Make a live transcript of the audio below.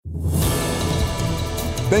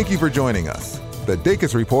Thank you for joining us. The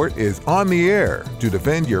Dacus Report is on the air to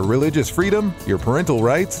defend your religious freedom, your parental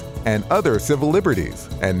rights, and other civil liberties.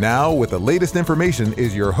 And now, with the latest information,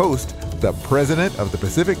 is your host, the president of the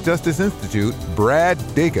Pacific Justice Institute, Brad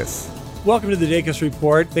Dacus. Welcome to the Dacus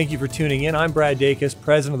Report. Thank you for tuning in. I'm Brad Dacus,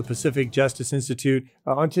 president of the Pacific Justice Institute.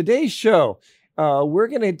 On today's show, we're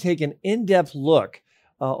going to take an in-depth look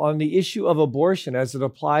on the issue of abortion as it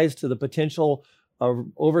applies to the potential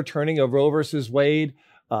overturning of Roe versus Wade,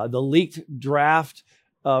 the leaked draft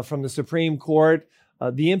from the Supreme Court,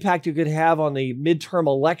 the impact it could have on the midterm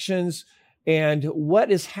elections, and what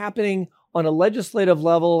is happening on a legislative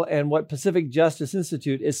level and what Pacific Justice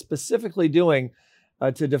Institute is specifically doing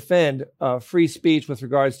to defend free speech with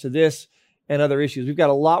regards to this and other issues. We've got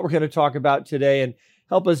a lot we're going to talk about today, and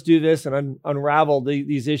help us do this and unravel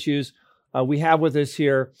these issues. We have with us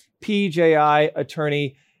here PJI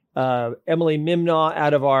attorney Emily Mimnaugh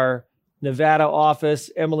out of our Nevada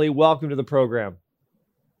office. Emily, welcome to the program.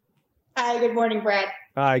 Hi, good morning, Brad.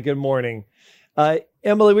 Hi, good morning.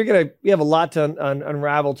 Emily, we have a lot to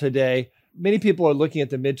unravel today. Many people are looking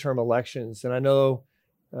at the midterm elections, and I know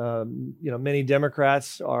many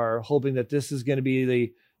Democrats are hoping that this is going to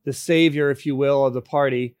be the savior, if you will, of the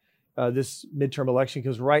party, this midterm election,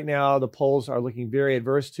 because right now the polls are looking very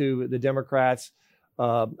adverse to the Democrats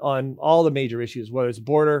on all the major issues, whether it's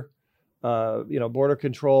border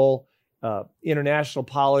control, international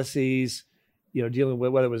policies, dealing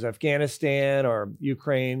with whether it was Afghanistan or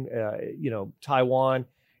Ukraine, Taiwan,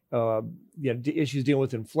 issues dealing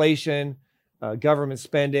with inflation, government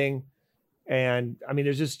spending. And I mean,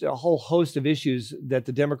 there's just a whole host of issues that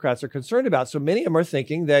the Democrats are concerned about. So many of them are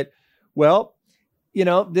thinking that,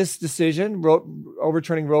 this decision,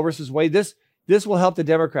 overturning Roe versus Wade, this will help the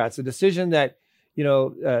Democrats. A decision that,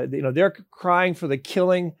 they're crying for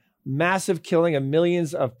the massive killing of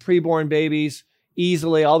millions of preborn babies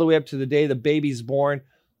easily, all the way up to the day the baby's born.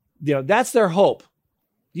 That's their hope.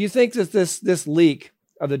 Do you think that this leak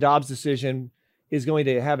of the Dobbs decision is going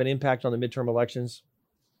to have an impact on the midterm elections?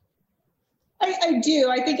 I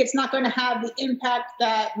do. I think it's not going to have the impact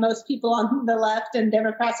that most people on the left and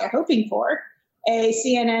Democrats are hoping for. A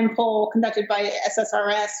CNN poll conducted by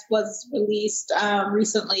SSRS was released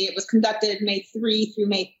recently. It was conducted May 3 through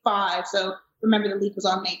May 5. So remember, the leak was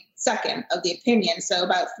on May 2nd of the opinion. So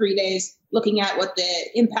about 3 days looking at what the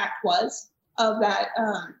impact was of that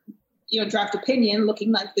draft opinion,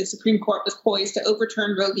 looking like the Supreme Court was poised to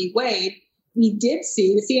overturn Roe v. Wade. We did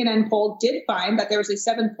see, the CNN poll did find that there was a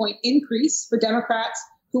 7-point increase for Democrats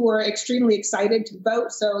who were extremely excited to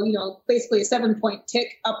vote. So, basically a 7-point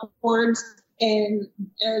tick upwards in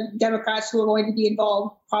Democrats who are going to be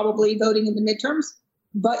involved, probably voting in the midterms.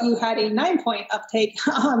 But you had a 9-point uptake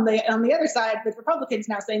on the other side, with Republicans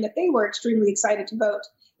now saying that they were extremely excited to vote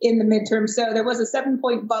in the midterms. So there was a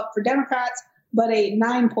 7-point bump for Democrats, but a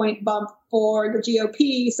 9-point bump for the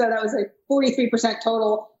GOP. So that was a 43%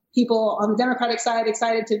 total. People on the Democratic side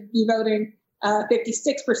excited to be voting,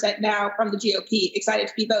 56% now from the GOP excited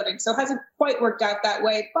to be voting. So it hasn't quite worked out that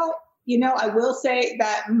way. But, I will say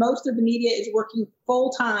that most of the media is working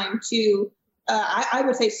full time to, I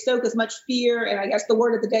would say, stoke as much fear and I guess the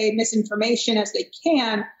word of the day, misinformation as they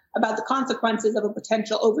can about the consequences of a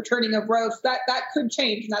potential overturning of Roe. So that could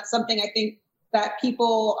change. And that's something I think that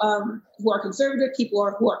people who are conservative,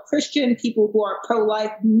 who are Christian, people who are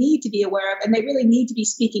pro-life need to be aware of, and they really need to be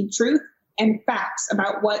speaking truth and facts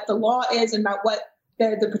about what the law is and about what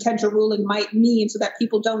the potential ruling might mean, so that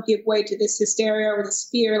people don't give way to this hysteria or this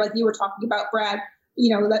fear, like you were talking about, Brad.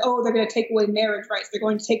 That, they're going to take away marriage rights, they're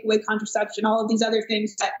going to take away contraception, all of these other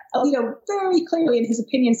things that Alito very clearly in his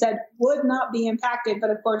opinion said would not be impacted. But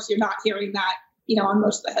of course, you're not hearing that, on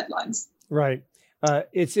most of the headlines. Right.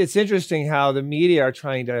 It's interesting how the media are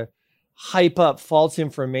trying to hype up false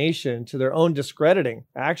information to their own discrediting,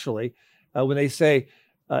 actually, when they say,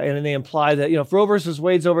 and they imply that, if Roe versus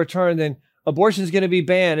Wade's overturned, then abortion is going to be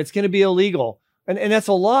banned. It's going to be illegal. And that's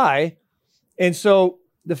a lie. And so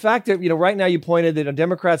the fact that, right now you pointed that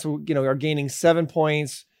Democrats, are gaining 7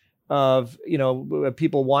 points of,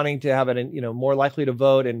 people wanting to have it, more likely to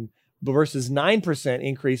vote, and versus 9%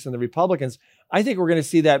 increase in the Republicans. I think we're going to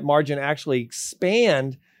see that margin actually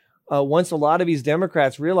expand once a lot of these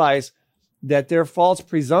Democrats realize that their false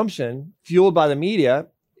presumption, fueled by the media,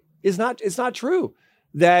 it's not true.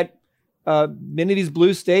 That many of these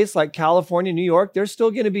blue states like California, New York, they're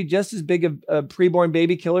still going to be just as big of preborn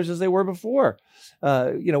baby killers as they were before.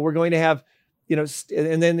 We're going to have,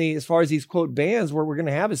 and then as far as these quote bans, what we're going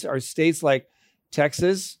to have are states like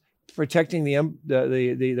Texas protecting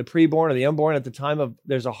the preborn or the unborn at the time of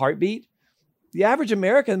there's a heartbeat. The average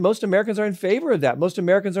American, most Americans are in favor of that. Most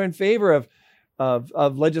Americans are in favor of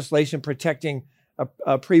of legislation protecting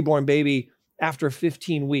a preborn baby after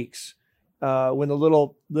 15 weeks, when the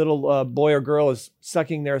little boy or girl is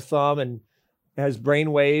sucking their thumb and has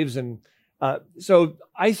brain waves. And so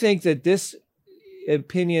I think that this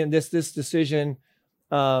opinion, this decision,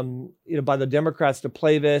 by the Democrats to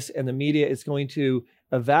play this and the media, is going to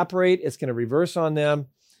evaporate. It's going to reverse on them.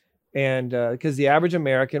 And because the average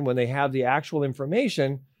American, when they have the actual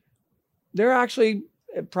information, they're actually,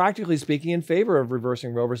 practically speaking, in favor of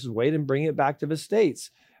reversing Roe versus Wade and bringing it back to the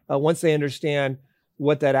states once they understand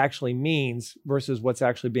what that actually means versus what's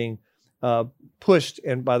actually being pushed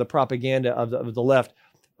and by the propaganda of the left.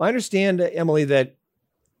 I understand, Emily, that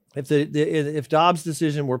if Dobbs'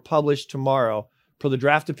 decision were published tomorrow per the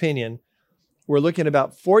draft opinion, we're looking at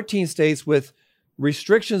about 14 states with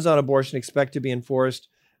restrictions on abortion expect to be enforced,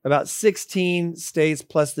 about 16 states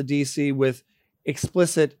plus the DC with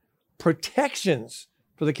explicit protections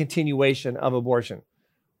for the continuation of abortion.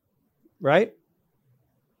 Right?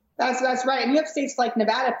 That's right. And you have states like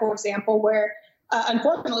Nevada, for example, where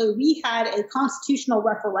unfortunately we had a constitutional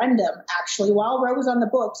referendum, actually, while Roe was on the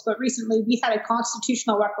books, but recently we had a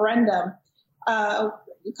constitutional referendum about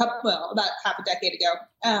half a decade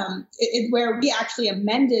ago, where we actually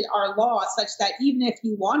amended our law such that even if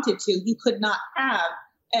you wanted to, you could not have,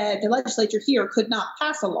 the legislature here could not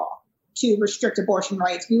pass a law to restrict abortion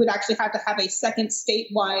rights. We would actually have to have a second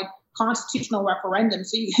statewide constitutional referendum.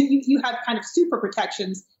 So you have kind of super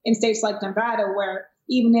protections in states like Nevada, where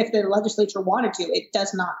even if the legislature wanted to, it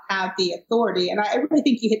does not have the authority. And I really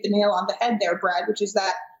think you hit the nail on the head there, Brad, which is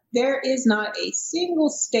that there is not a single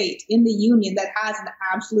state in the union that has an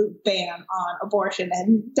absolute ban on abortion,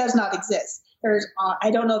 and does not exist.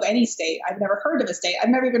 I don't know of any state. I've never heard of a state. I've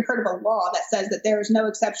never even heard of a law that says that there is no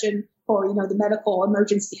exception for, the medical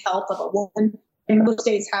emergency health of a woman. And most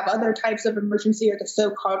states have other types of emergency, or the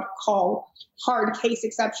so-called hard case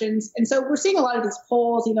exceptions. And so we're seeing a lot of these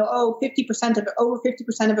polls, over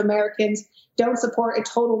 50% of Americans don't support a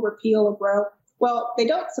total repeal of Roe. Well, they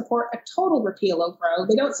don't support a total repeal of Roe.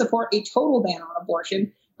 They don't support a total ban on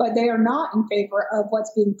abortion, but they are not in favor of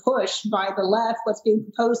what's being pushed by the left, what's being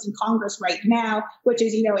proposed in Congress right now, which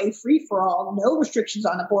is, a free-for-all, no restrictions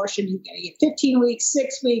on abortion. You get 15 weeks,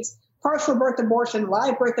 6 weeks, partial birth abortion,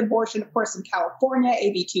 live birth abortion, of course, in California,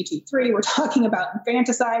 AB 223. We're talking about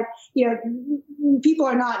infanticide. People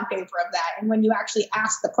are not in favor of that. And when you actually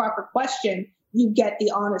ask the proper question, you get the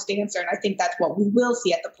honest answer. And I think that's what we will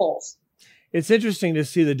see at the polls. It's interesting to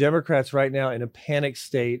see the Democrats right now in a panic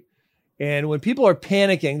state. And when people are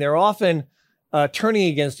panicking, they're often turning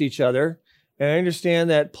against each other. And I understand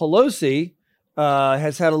that Pelosi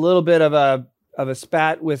has had a little bit of a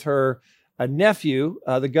spat with her nephew,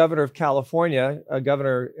 the governor of California,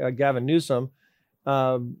 Governor Gavin Newsom.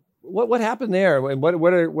 What happened there? And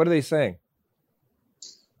what are they saying?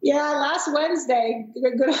 Yeah, last Wednesday,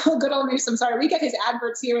 good old Newsom. Sorry, we get his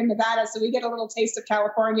adverts here in Nevada, so we get a little taste of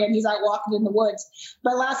California, and he's out walking in the woods.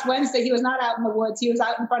 But last Wednesday, he was not out in the woods. He was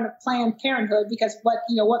out in front of Planned Parenthood, because what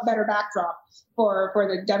better backdrop for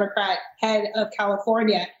the Democrat head of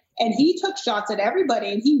California? And he took shots at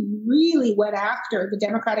everybody, and he really went after the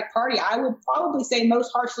Democratic Party. I would probably say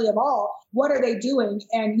most harshly of all, what are they doing?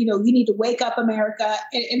 And, you need to wake up, America.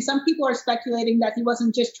 And some people are speculating that he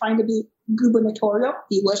wasn't just trying to be gubernatorial.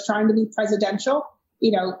 He was trying to be presidential,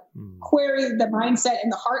 query the mindset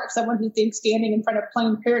and the heart of someone who thinks standing in front of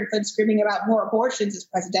Planned Parenthood screaming about more abortions is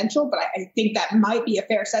presidential. But I think that might be a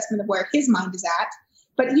fair assessment of where his mind is at.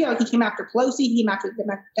 But, he came after Pelosi. He came after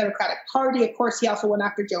the Democratic Party. Of course, he also went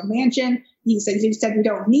after Joe Manchin. He said we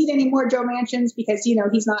don't need any more Joe Manchins because,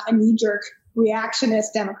 he's not a knee-jerk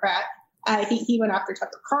reactionist Democrat. He went after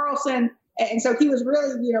Tucker Carlson. And so he was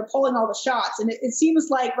really, pulling all the shots. And it seems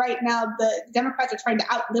like right now the Democrats are trying to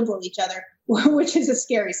out-liberal each other, which is a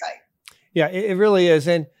scary sight. Yeah, it really is.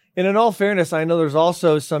 And in all fairness, I know there's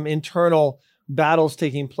also some internal battles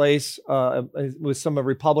taking place with some of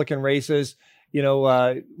Republican races.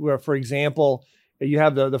 Where, for example, you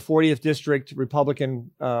have the 40th district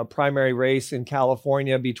Republican primary race in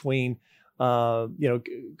California between,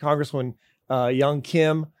 Congresswoman Young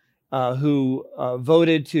Kim, who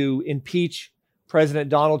voted to impeach President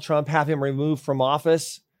Donald Trump, have him removed from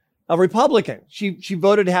office. A Republican. She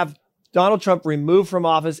voted to have Donald Trump removed from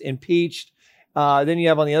office, impeached. Then you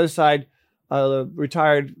have on the other side,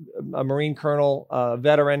 retired Marine Colonel,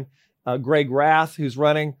 veteran, Greg Rath, who's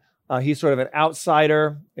running. He's sort of an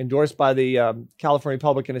outsider, endorsed by the California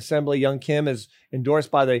Republican Assembly. Young Kim is endorsed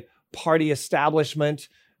by the party establishment,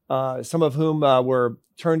 some of whom were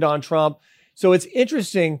turned on Trump. So it's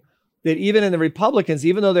interesting that even in the Republicans,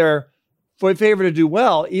 even though they're favor to do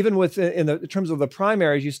well. Even with in terms of the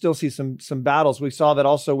primaries, you still see some battles. We saw that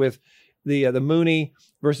also with the Mooney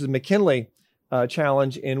versus McKinley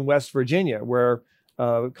challenge in West Virginia, where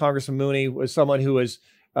Congressman Mooney was someone who was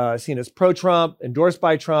seen as pro-Trump, endorsed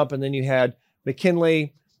by Trump, and then you had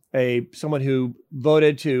McKinley, someone who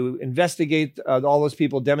voted to investigate all those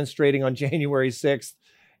people demonstrating on January 6th,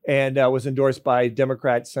 and was endorsed by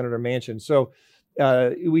Democrat Senator Manchin. So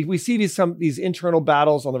we see these internal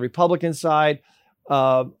battles on the Republican side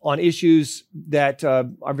on issues that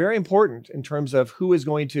are very important in terms of who is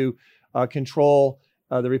going to control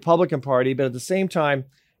the Republican Party, but at the same time,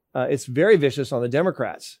 it's very vicious on the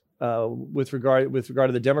Democrats with regard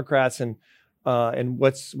to the Democrats and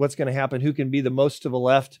what's going to happen, who can be the most to the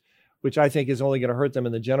left, which I think is only going to hurt them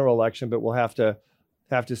in the general election. But we'll have to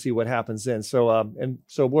see what happens then. So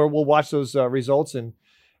we'll watch those results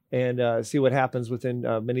and see what happens within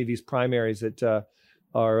many of these primaries that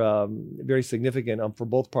are very significant for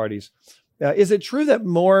both parties. Is it true that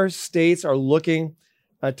more states are looking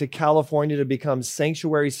to California to become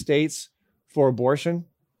sanctuary states for abortion?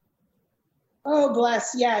 Oh,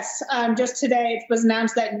 bless. Yes. Just today, it was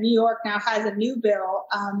announced that New York now has a new bill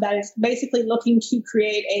that is basically looking to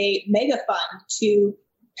create a mega fund to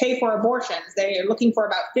pay for abortions. They are looking for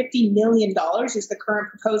about $50 million is the current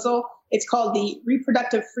proposal. It's called the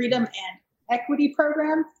Reproductive Freedom and Equity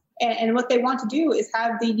Program. And what they want to do is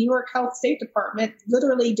have the New York Health State Department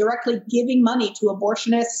literally directly giving money to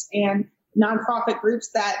abortionists and nonprofit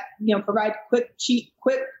groups that, provide quick,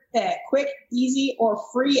 easy, or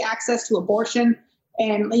free access to abortion.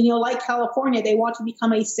 And, like California, they want to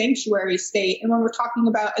become a sanctuary state. And when we're talking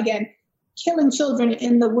about, again, killing children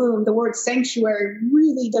in the womb, the word sanctuary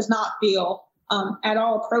really does not feel at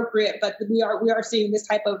all appropriate. But we are seeing this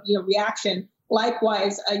type of reaction.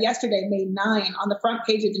 Likewise, yesterday, May 9, on the front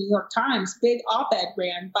page of the New York Times, big op-ed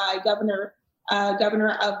ran by Governor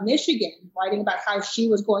of Michigan, writing about how she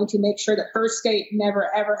was going to make sure that her state never,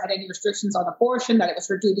 ever had any restrictions on abortion, that it was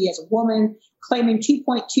her duty as a woman, claiming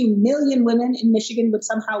 2.2 million women in Michigan would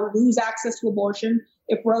somehow lose access to abortion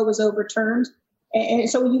if Roe was overturned. And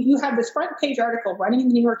so you have this front page article running in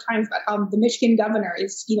the New York Times about how the Michigan governor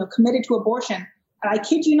is, committed to abortion. And I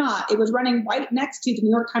kid you not, it was running right next to the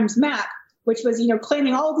New York Times map, which was,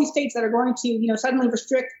 claiming all of these states that are going to, suddenly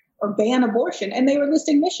restrict or ban abortion. And they were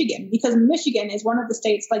listing Michigan because Michigan is one of the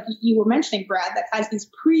states, like you were mentioning, Brad, that has these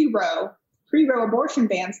pre-Roe abortion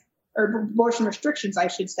bans, or abortion restrictions, I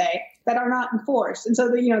should say, that are not enforced. And so,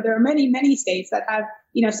 there are many, many states that have,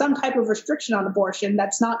 some type of restriction on abortion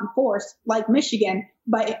that's not enforced, like Michigan.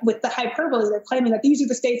 But with the hyperbole, they're claiming that these are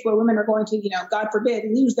the states where women are going to, God forbid,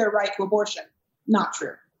 lose their right to abortion. Not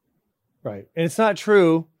true. Right. And it's not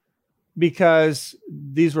true because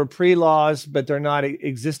these were pre-laws, but they're not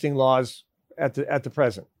existing laws at the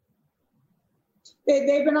present.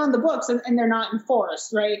 They've been on the books and they're not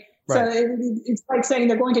enforced, right? So it's like saying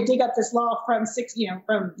they're going to dig up this law from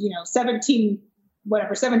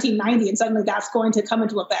 1790, and suddenly that's going to come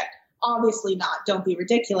into effect. Obviously not. Don't be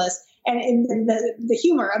ridiculous. And the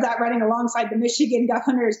humor of that running alongside the Michigan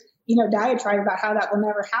governor's, diatribe about how that will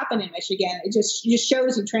never happen in Michigan, it just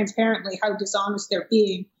shows you transparently how dishonest they're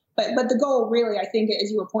being. But the goal really, I think,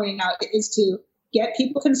 as you were pointing out, is to get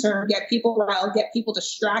people concerned, get people riled, get people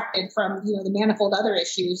distracted from, the manifold other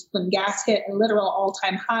issues. When gas hit a literal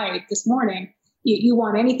all-time high this morning, you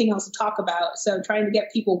want anything else to talk about. So trying to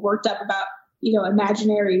get people worked up about,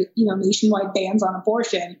 imaginary, nationwide bans on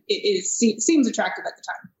abortion, seems attractive at the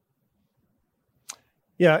time.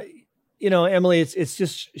 Yeah. Emily, it's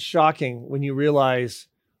just shocking when you realize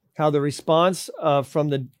how the response from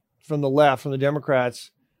the left, from the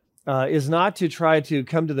Democrats, is not to try to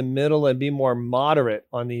come to the middle and be more moderate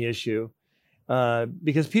on the issue,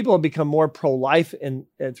 because people have become more pro-life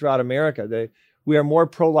throughout America. We are more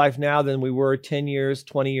pro-life now than we were 10 years,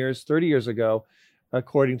 20 years, 30 years ago,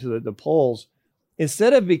 according to the polls.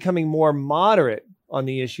 Instead of becoming more moderate on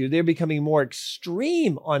the issue, they're becoming more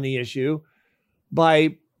extreme on the issue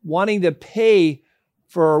by wanting to pay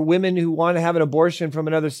for women who want to have an abortion from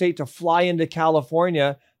another state to fly into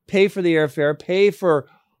California, pay for the airfare, pay for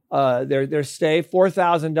their stay,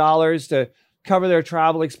 $4,000 to cover their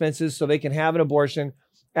travel expenses so they can have an abortion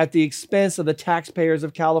at the expense of the taxpayers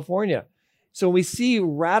of California. So when we see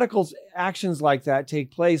radical actions like that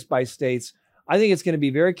take place by states, I think it's going to be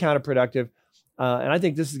very counterproductive. And I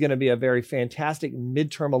think this is going to be a very fantastic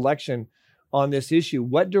midterm election on this issue.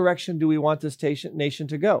 What direction do we want this nation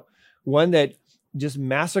to go? One that just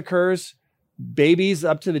massacres babies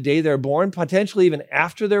up to the day they're born, potentially even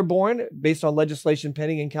after they're born, based on legislation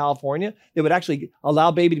pending in California, that would actually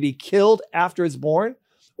allow baby to be killed after it's born?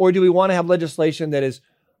 Or do we want to have legislation that is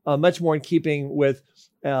much more in keeping with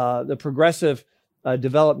the progressive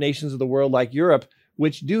developed nations of the world like Europe,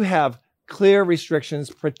 which do have clear restrictions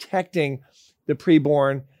protecting the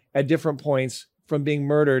preborn at different points from being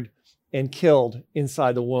murdered and killed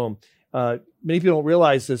inside the womb. Many people don't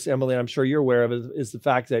realize this, Emily, and I'm sure you're aware of it, is the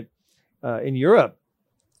fact that in Europe,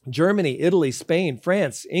 Germany, Italy, Spain,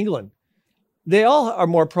 France, England, they all are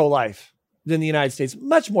more pro-life than the United States,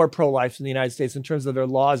 much more pro-life than the United States in terms of their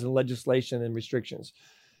laws and legislation and restrictions.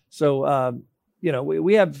 So,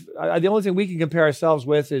 we have, the only thing we can compare ourselves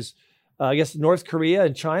with is, I guess, North Korea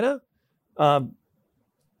and China. I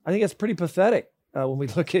think it's pretty pathetic when we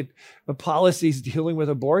look at the policies dealing with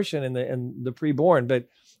abortion and the preborn. But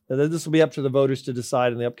this will be up to the voters to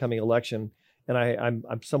decide in the upcoming election, and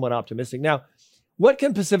I'm somewhat optimistic. Now, what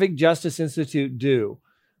can Pacific Justice Institute do?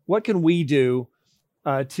 What can we do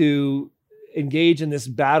to engage in this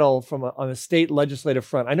battle on a state legislative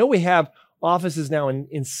front? I know we have offices now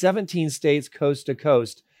in 17 states, coast to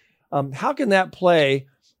coast. How can that play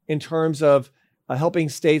in terms of helping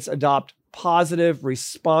states adopt positive,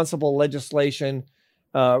 responsible legislation,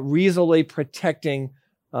 reasonably protecting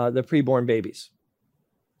the preborn babies?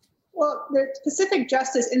 Well, the Pacific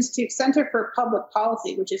Justice Institute Center for Public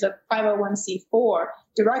Policy, which is a 501c4,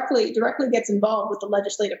 directly gets involved with the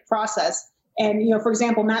legislative process. And, for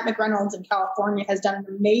example, Matt McReynolds in California has done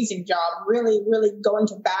an amazing job, really, really going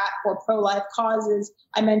to bat for pro-life causes.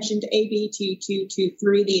 I mentioned AB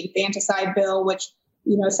 2223, the infanticide bill, which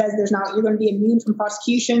says you're going to be immune from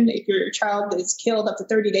prosecution if your child is killed up to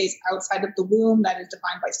 30 days outside of the womb. That is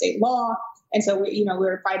defined by state law. And so,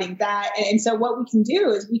 we're fighting that. And so what we can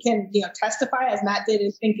do is we can, testify, as Matt did,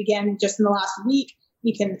 I think, again, just in the last week.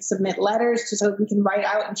 We can submit letters so we can write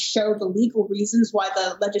out and show the legal reasons why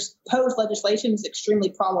the proposed legislation is extremely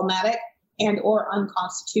problematic and or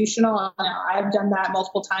unconstitutional. I've done that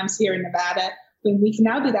multiple times here in Nevada. We can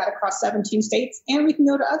now do that across 17 states, and we can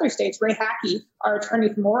go to other states. Ray Hackey, our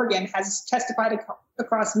attorney from Oregon, has testified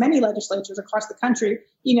across many legislatures across the country,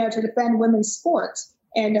 to defend women's sports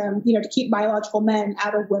and, to keep biological men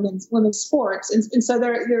out of women's sports. And so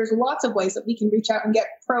there's lots of ways that we can reach out and get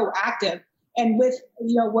proactive. And with,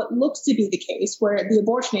 what looks to be the case where the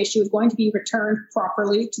abortion issue is going to be returned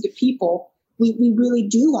properly to the people, we really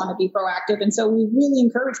do want to be proactive. And so we really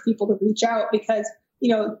encourage people to reach out because,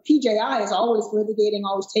 PJI is always litigating,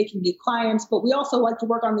 always taking new clients, but we also like to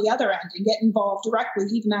work on the other end and get involved directly,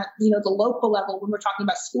 even at, the local level when we're talking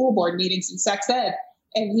about school board meetings and sex ed.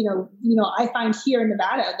 And, I find here in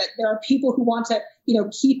Nevada that there are people who want to,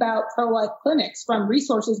 keep out pro-life clinics from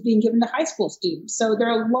resources being given to high school students. So there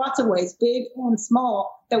are lots of ways, big and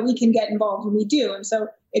small, that we can get involved, and we do. And so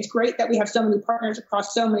it's great that we have so many partners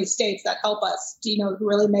across so many states that help us to,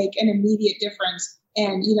 really make an immediate difference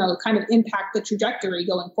and, kind of impact the trajectory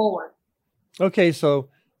going forward. Okay, so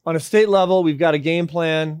on a state level, we've got a game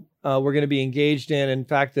plan we're going to be engaged in. In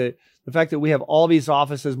fact, the fact that we have all these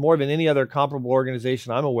offices, more than any other comparable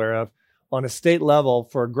organization I'm aware of, on a state level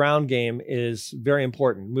for a ground game is very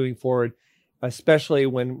important moving forward, especially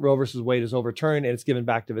when Roe versus Wade is overturned and it's given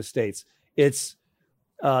back to the states. It's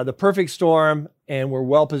the perfect storm, and we're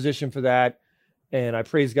well positioned for that, and I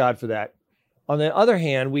praise God for that. On the other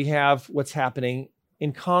hand, we have what's happening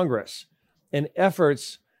in Congress and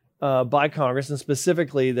efforts by Congress, and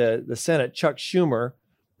specifically the Senate. Chuck Schumer,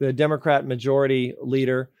 the Democrat majority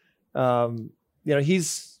leader,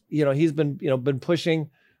 he's been pushing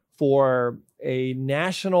for a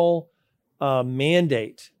national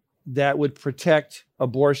mandate that would protect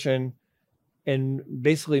abortion and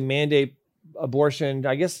basically mandate abortion,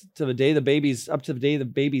 I guess, up to the day the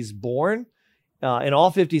baby's born, in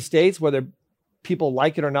all 50 states, whether people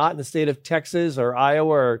like it or not, in the state of Texas or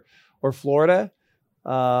Iowa or Florida.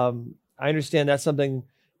 I understand that's something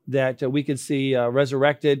that we could see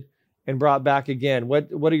resurrected and brought back again.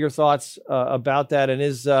 What are your thoughts about that? And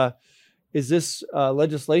is this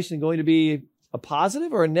legislation going to be a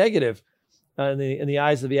positive or a negative in the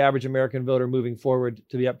eyes of the average American voter moving forward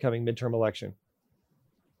to the upcoming midterm election?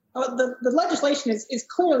 Oh, the legislation is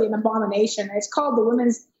clearly an abomination. It's called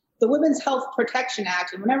the Women's Health Protection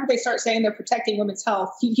Act. And whenever they start saying they're protecting women's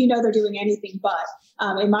health, they're doing anything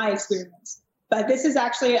but, in my experience. But this is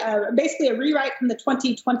actually basically a rewrite from the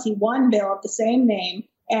 2021 bill of the same name.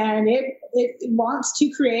 And it wants to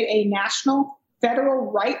create a national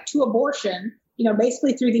federal right to abortion,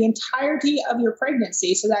 basically through the entirety of your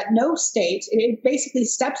pregnancy, so that no state, it basically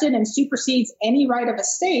steps in and supersedes any right of a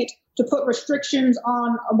state to put restrictions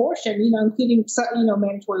on abortion, including,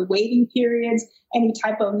 mandatory waiting periods, any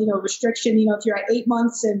type of, restriction, if you're at 8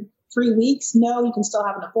 months and 3 weeks, no, you can still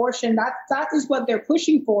have an abortion. That is what they're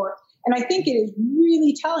pushing for. And I think it is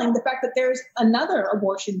really telling the fact that there's another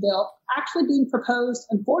abortion bill actually being proposed,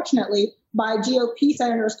 unfortunately, by GOP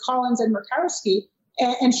Senators Collins and Murkowski.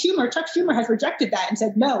 And Chuck Schumer has rejected that and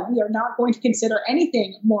said, no, we are not going to consider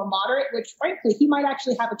anything more moderate, which frankly, he might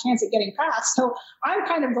actually have a chance at getting passed. So I'm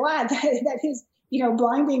kind of glad that his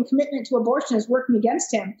blinding commitment to abortion is working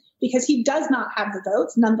against him, because he does not have the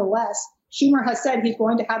votes. Nonetheless, Schumer has said he's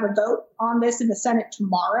going to have a vote on this in the Senate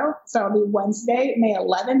tomorrow. So it'll be Wednesday, May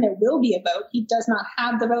 11. There will be a vote. He does not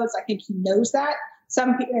have the votes. I think he knows that.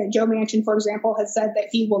 Joe Manchin, for example, has said that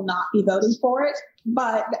he will not be voting for it.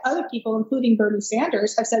 But the other people, including Bernie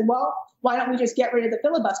Sanders, have said, well, why don't we just get rid of the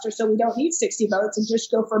filibuster so we don't need 60 votes and just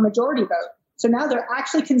go for a majority vote? So now they're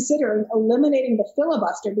actually considering eliminating the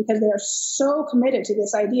filibuster because they are so committed to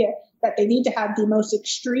this idea that they need to have the most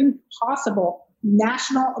extreme possible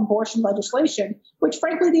national abortion legislation, which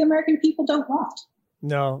frankly the American people don't want.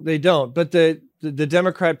 No, they don't. But the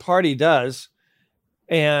Democrat Party does.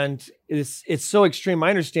 And it's so extreme. My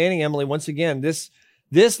understanding, Emily, once again, this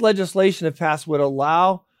legislation, if passed, would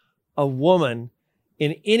allow a woman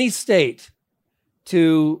in any state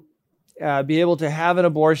to be able to have an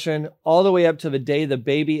abortion all the way up to the day the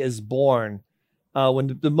baby is born.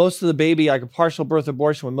 When most of the baby, like a partial birth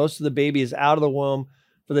abortion, when most of the baby is out of the womb,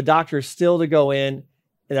 for the doctor still to go in,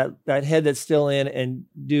 that head that's still in, and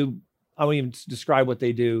do, I won't even describe what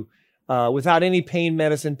they do, without any pain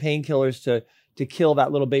medicine, painkillers to kill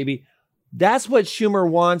that little baby. That's what Schumer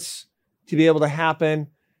wants to be able to happen.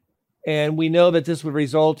 And we know that this would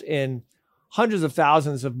result in hundreds of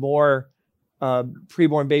thousands of more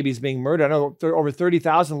preborn babies being murdered. I know over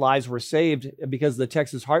 30,000 lives were saved because of the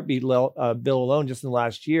Texas Heartbeat bill alone just in the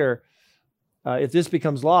last year. If this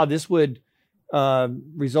becomes law, this would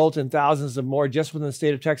result in thousands of more just within the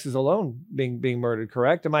state of Texas alone being murdered,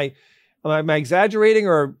 correct? Am I exaggerating,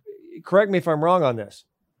 or correct me if I'm wrong on this?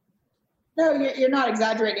 No, you're not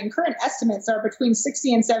exaggerating. Current estimates are between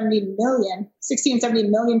 60 and 70 million. 60 and 70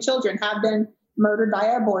 million children have been murdered by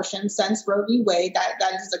abortion since Roe v. Wade.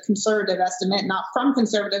 That is a conservative estimate, not from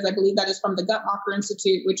conservatives. I believe that is from the Guttmacher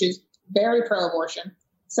Institute, which is very pro-abortion.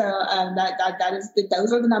 So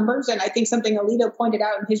those are the numbers. And I think something Alito pointed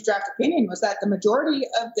out in his draft opinion was that the majority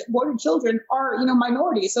of the aborted children are,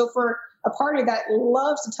 minorities. So for a party that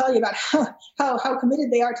loves to tell you about how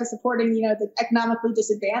committed they are to supporting, the economically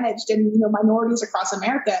disadvantaged and, minorities across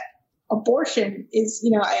America, abortion is,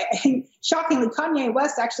 shockingly, Kanye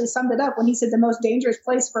West actually summed it up when he said the most dangerous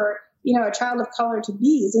place for, a child of color to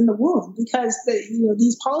be is in the womb, because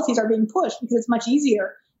these policies are being pushed because it's much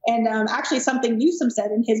easier. And actually something Newsom said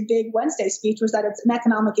in his big Wednesday speech was that it's an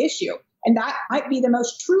economic issue. And that might be the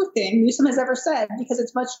most true thing Newsom has ever said, because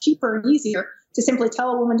it's much cheaper and easier to simply tell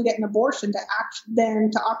a woman to get an abortion than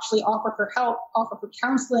to actually offer her help, offer her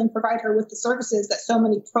counseling, provide her with the services that so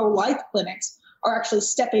many pro-life clinics are actually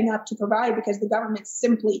stepping up to provide, because the government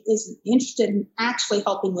simply isn't interested in actually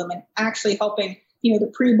helping women, actually helping,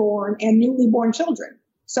 the preborn and newly born children.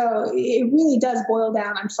 So it really does boil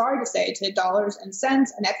down, I'm sorry to say, to dollars and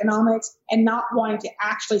cents and economics, and not wanting to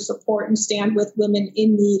actually support and stand with women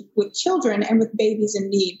in need, with children and with babies in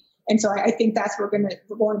need. And so I think that's what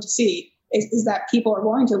we're going to see is that people are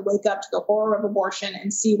going to wake up to the horror of abortion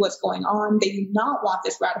and see what's going on. They do not want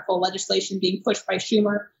this radical legislation being pushed by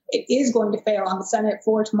Schumer. It is going to fail on the Senate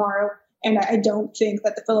floor tomorrow. And I don't think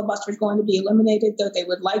that the filibuster is going to be eliminated, though they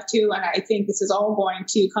would like to. And I think this is all going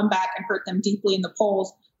to come back and hurt them deeply in the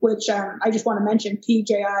polls, which I just want to mention,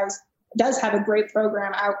 PJIs does have a great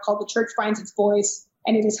program out called The Church Finds Its Voice.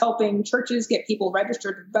 And it is helping churches get people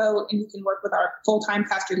registered to vote. And you can work with our full-time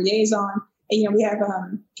pastor liaison. And, we have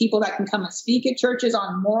people that can come and speak at churches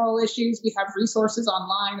on moral issues. We have resources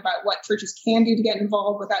online about what churches can do to get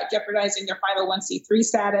involved without jeopardizing their 501c3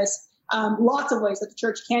 status. Lots of ways that the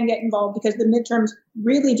church can get involved, because the midterms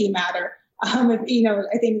really do matter. I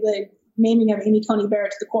think the naming of Amy Coney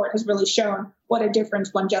Barrett to the court has really shown what a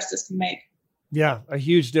difference one justice can make. Yeah, a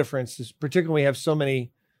huge difference, particularly when we have so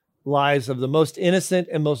many lives of the most innocent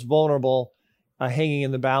and most vulnerable hanging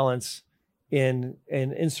in the balance in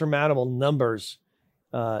insurmountable numbers.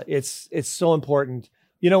 It's so important.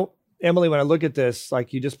 Emily, when I look at this,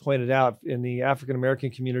 like you just pointed out, in the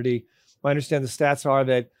African-American community, I understand the stats are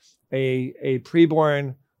that a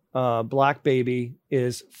preborn Black baby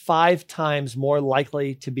is 5 times more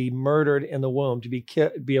likely to be murdered in the womb, to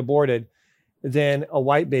be aborted, than a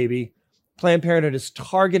white baby. Planned Parenthood is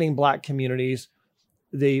targeting Black communities.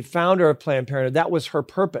 The founder of Planned Parenthood, that was her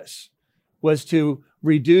purpose, was to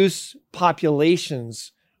reduce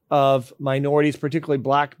populations of minorities, particularly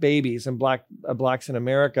Black babies and Blacks in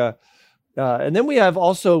America. And then we have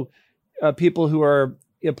also people who are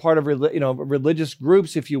a part of religious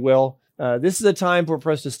groups, if you will, this is a time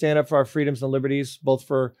for us to stand up for our freedoms and liberties, both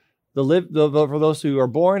for for those who are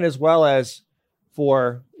born as well as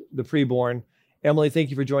for the preborn. Emily, thank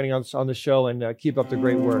you for joining us on the show, and keep up the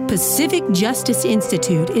great work. Pacific Justice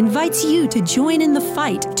Institute invites you to join in the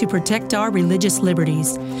fight to protect our religious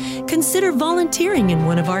liberties. Consider volunteering in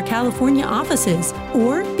one of our California offices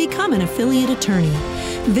or become an affiliate attorney.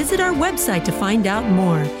 Visit our website to find out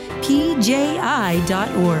more,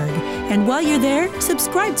 pji.org. And while you're there,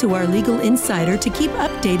 subscribe to our Legal Insider to keep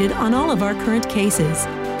updated on all of our current cases.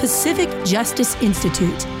 Pacific Justice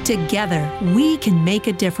Institute. Together, we can make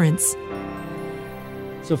a difference.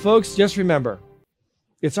 So, folks, just remember,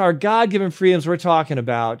 it's our God-given freedoms we're talking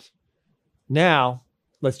about. Now,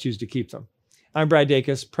 let's choose to keep them. I'm Brad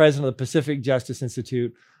Dacus, president of the Pacific Justice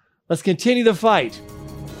Institute. Let's continue the fight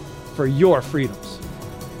for your freedoms.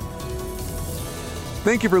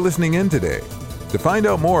 Thank you for listening in today. To find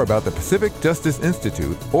out more about the Pacific Justice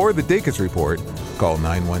Institute or the Dacus Report, call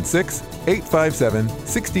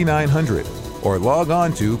 916-857-6900 or log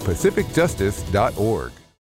on to pacificjustice.org.